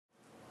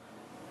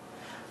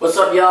What's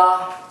up,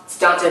 y'all? It's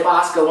Dante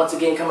Basco once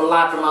again coming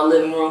live from my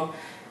living room.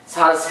 It's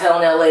hot as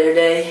hell in LA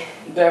today,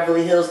 in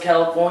Beverly Hills,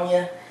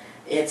 California.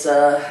 It's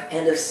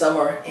end of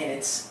summer and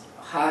it's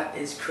hot.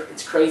 It's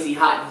crazy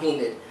hot and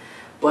humid.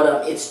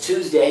 But it's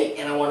Tuesday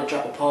and I want to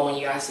drop a poem on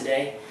you guys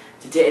today.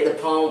 Today the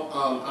poem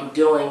I'm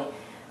doing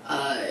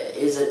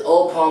is an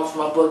old poem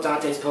from my book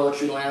Dante's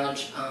Poetry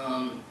Lounge.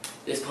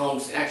 This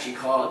poem's actually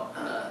called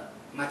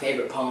My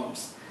Favorite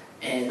Poems.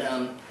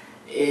 And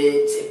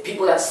it's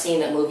people that's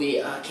seen that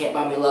movie Can't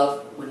Buy Me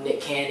Love with Nick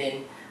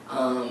Cannon,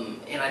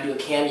 and I do a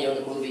cameo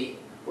in the movie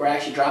where I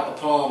actually drop a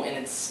poem, and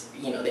it's,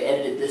 you know, they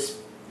edited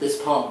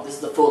this poem. This is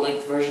the full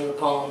length version of the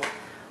poem,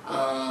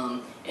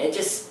 and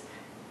this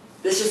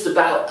is just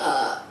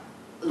about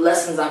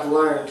lessons I've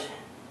learned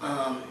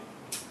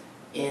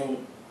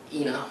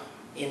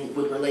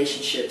with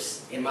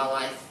relationships in my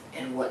life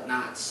and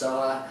whatnot.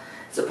 So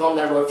it's a poem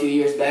that I wrote a few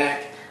years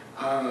back,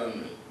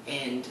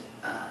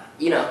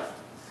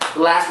 the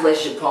last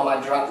relationship poem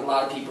I dropped, a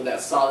lot of people that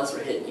saw this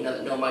were hitting,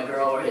 that know my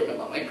girl or hitting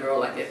about my girl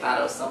like they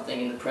thought it was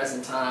something in the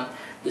present time.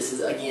 This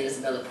is, again, is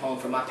another poem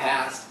from my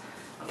past,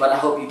 but I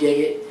hope you dig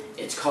it.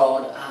 It's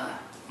called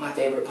My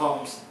Favorite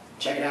Poems.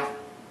 Check it out.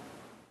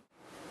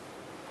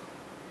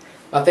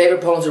 My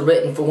favorite poems are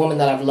written for women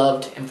that I've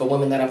loved and for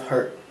women that I've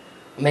hurt.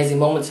 Amazing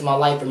moments in my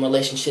life and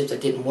relationships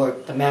that didn't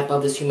work. The map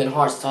of this human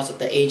heart starts at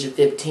the age of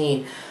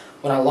 15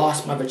 when I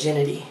lost my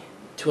virginity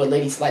to a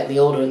lady slightly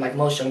older, and like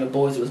most younger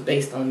boys, it was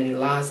based on the many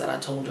lies that I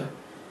told her.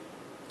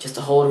 Just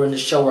to hold her and to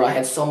show her I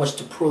had so much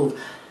to prove.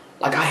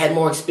 Like I had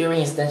more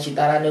experience than she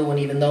thought I knew, and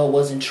even though it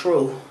wasn't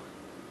true,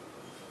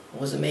 it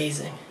was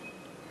amazing.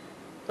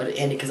 But it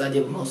ended because I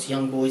did what most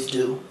young boys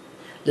do.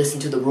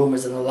 Listen to the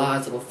rumors and the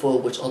lies of a fool,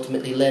 which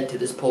ultimately led to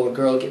this poor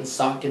girl getting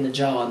socked in the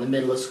jaw in the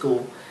middle of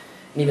school.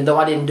 And even though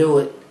I didn't do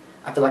it,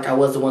 I feel like I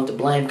was the one to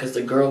blame, because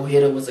the girl who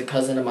hit her was a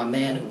cousin of my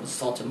man who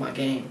assaulted my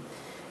game.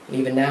 And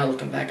even now,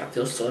 looking back, I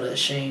feel sort of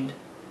ashamed.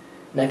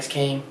 Next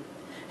came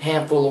a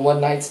handful of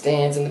one-night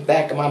stands. In the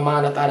back of my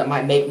mind, I thought it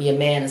might make me a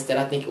man. Instead,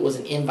 I think it was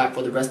an invite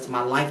for the rest of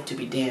my life to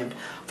be damned.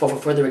 For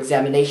further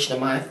examination of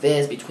my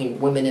affairs between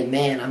women and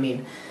man. I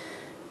mean,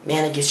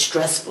 man, it gets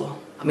stressful.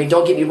 I mean,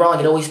 don't get me wrong,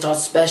 it always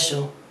starts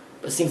special,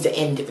 but it seems to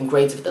end in different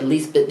grades, if the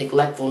least bit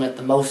neglectful and at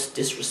the most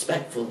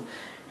disrespectful.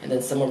 And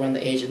then somewhere around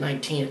the age of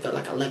 19, it felt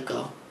like I let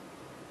go.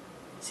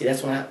 See,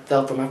 that's when I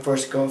fell for my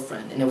first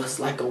girlfriend, and it was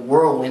like a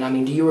whirlwind. I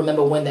mean, do you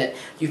remember when that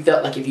you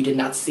felt like if you did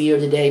not see her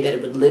today, that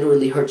it would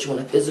literally hurt you in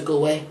a physical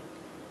way?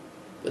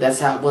 But that's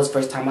how it was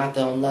first time I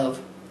fell in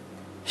love.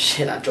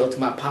 Shit, I drove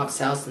to my pop's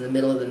house in the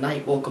middle of the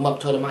night, woke him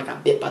up, told him I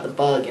got bit by the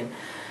bug, and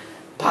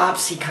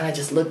Pops, he kind of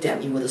just looked at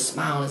me with a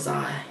smile in his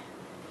eye,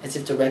 as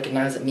if to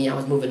recognize that I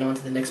was moving on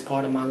to the next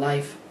part of my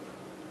life.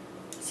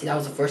 See, that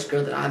was the first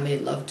girl that I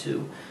made love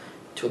to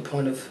a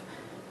point of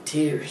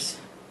tears.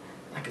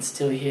 I can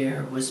still hear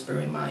her whisper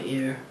in my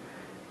ear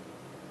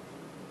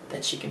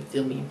that she can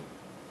feel me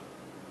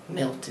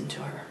melt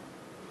into her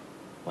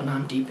when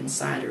I'm deep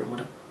inside her. And with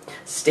a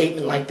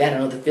statement like that, I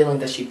know the feeling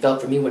that she felt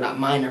for me were not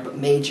minor but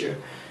major.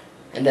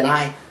 And then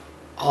I,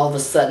 all of a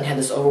sudden, had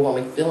this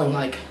overwhelming feeling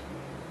like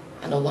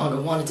I no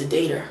longer wanted to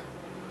date her.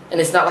 And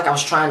it's not like I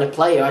was trying to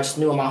play her. I just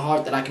knew in my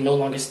heart that I could no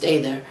longer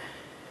stay there.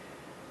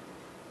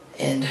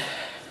 And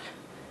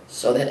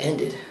so that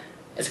ended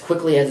as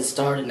quickly as it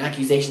started, and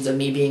accusations of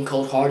me being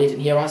cold-hearted,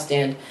 and here I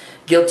stand,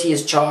 guilty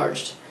as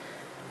charged,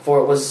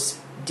 for it was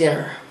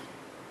dinner,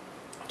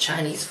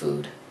 Chinese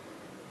food,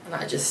 and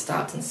I just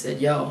stopped and said,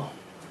 yo,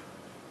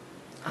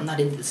 I'm not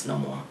into this no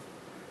more,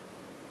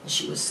 and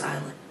she was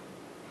silent,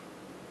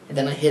 and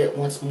then I hit it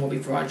once more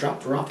before I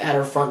dropped her off at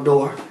her front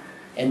door.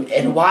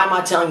 And why am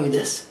I telling you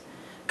this?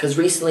 Because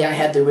recently I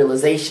had the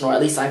realization, or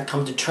at least I've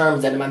come to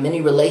terms, that in my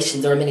many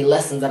relations there are many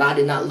lessons that I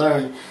did not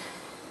learn.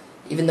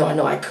 Even though I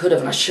know I could have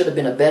and I should have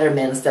been a better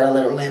man, instead I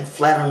let her land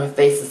flat on her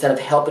face instead of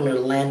helping her to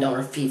land on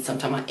her feet.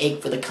 Sometimes I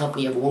ache for the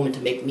company of a woman to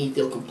make me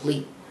feel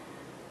complete.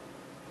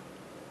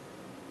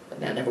 But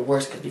that never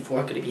works, because before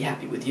I could be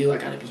happy with you, I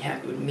gotta be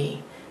happy with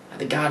me. Now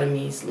the God in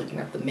me is looking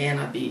at the man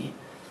I be.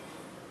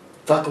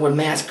 Fucking with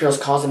mass girls,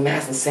 causing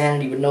mass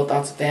insanity with no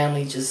thoughts of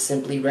family, just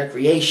simply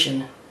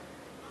recreation.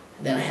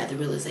 And then I had the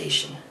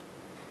realization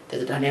that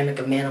the dynamic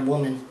of man and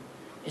woman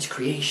is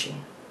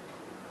creation.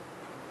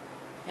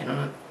 And I'm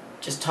not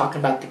just talking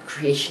about the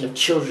creation of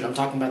children, I'm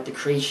talking about the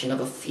creation of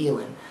a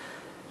feeling.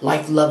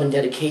 Life, love, and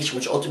dedication,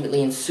 which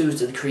ultimately ensues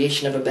to the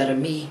creation of a better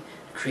me,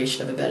 the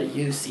creation of a better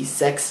you. See,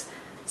 sex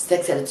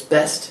at its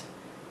best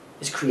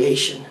is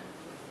creation.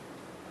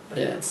 But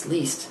at its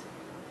least,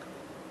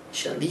 it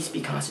should at least be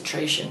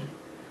concentration.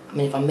 I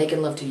mean, if I'm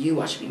making love to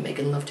you, I should be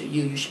making love to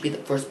you. You should be the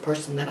first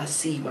person that I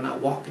see when I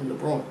walk in the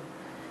room.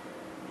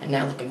 And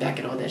now looking back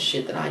at all that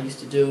shit that I used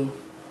to do,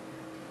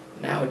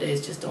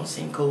 nowadays just don't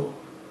seem cool.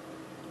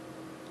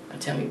 Now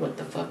tell me, what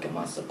the fuck am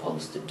I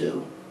supposed to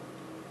do?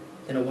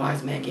 Then a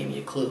wise man gave me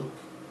a clue.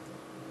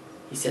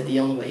 He said the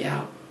only way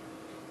out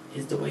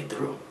is the way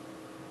through.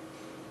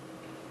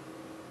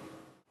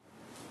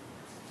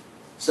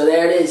 So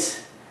there it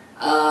is.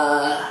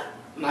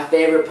 My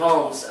favorite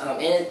poems.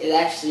 And it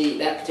actually,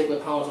 that particular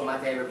poem is one of my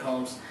favorite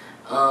poems.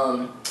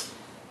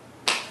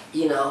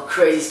 You know,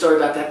 crazy story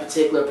about that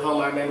particular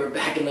poem. I remember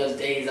back in those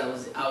days, I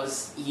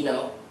was, you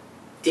know,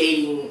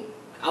 dating.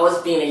 I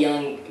was being a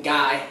young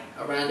guy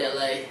around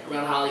LA,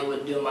 around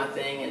Hollywood, doing my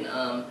thing,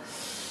 and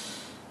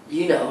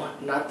you know,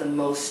 not the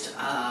most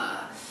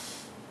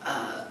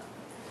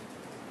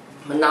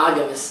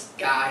monogamous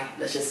guy.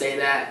 Let's just say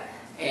that.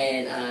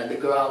 And the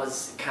girl I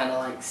was kind of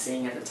like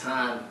seeing at the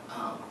time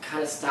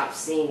kind of stopped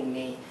seeing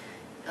me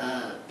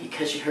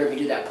because she heard me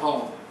do that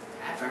poem.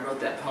 After I wrote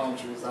that poem,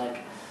 she was like,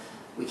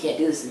 "We can't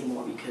do this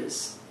anymore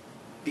because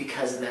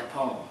of that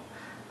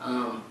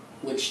poem,"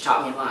 which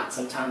taught me a lot.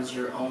 Sometimes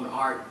your own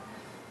art,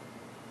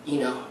 you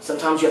know,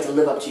 sometimes you have to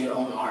live up to your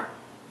own art.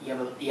 You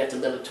have to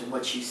live up to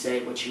what you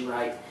say, what you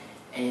write,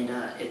 and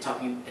it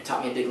taught me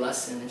a big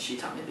lesson, and she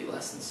taught me a big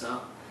lesson.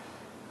 So,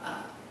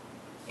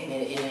 in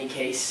any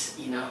case,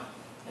 you know,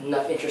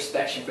 enough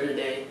introspection for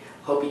today.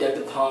 Hope you dug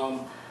the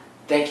poem.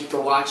 Thank you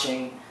for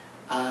watching.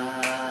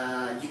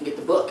 You can get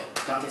the book,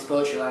 Dante's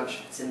Poetry Lounge.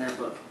 It's in that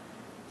book.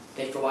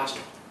 Thank you for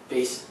watching.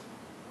 Peace.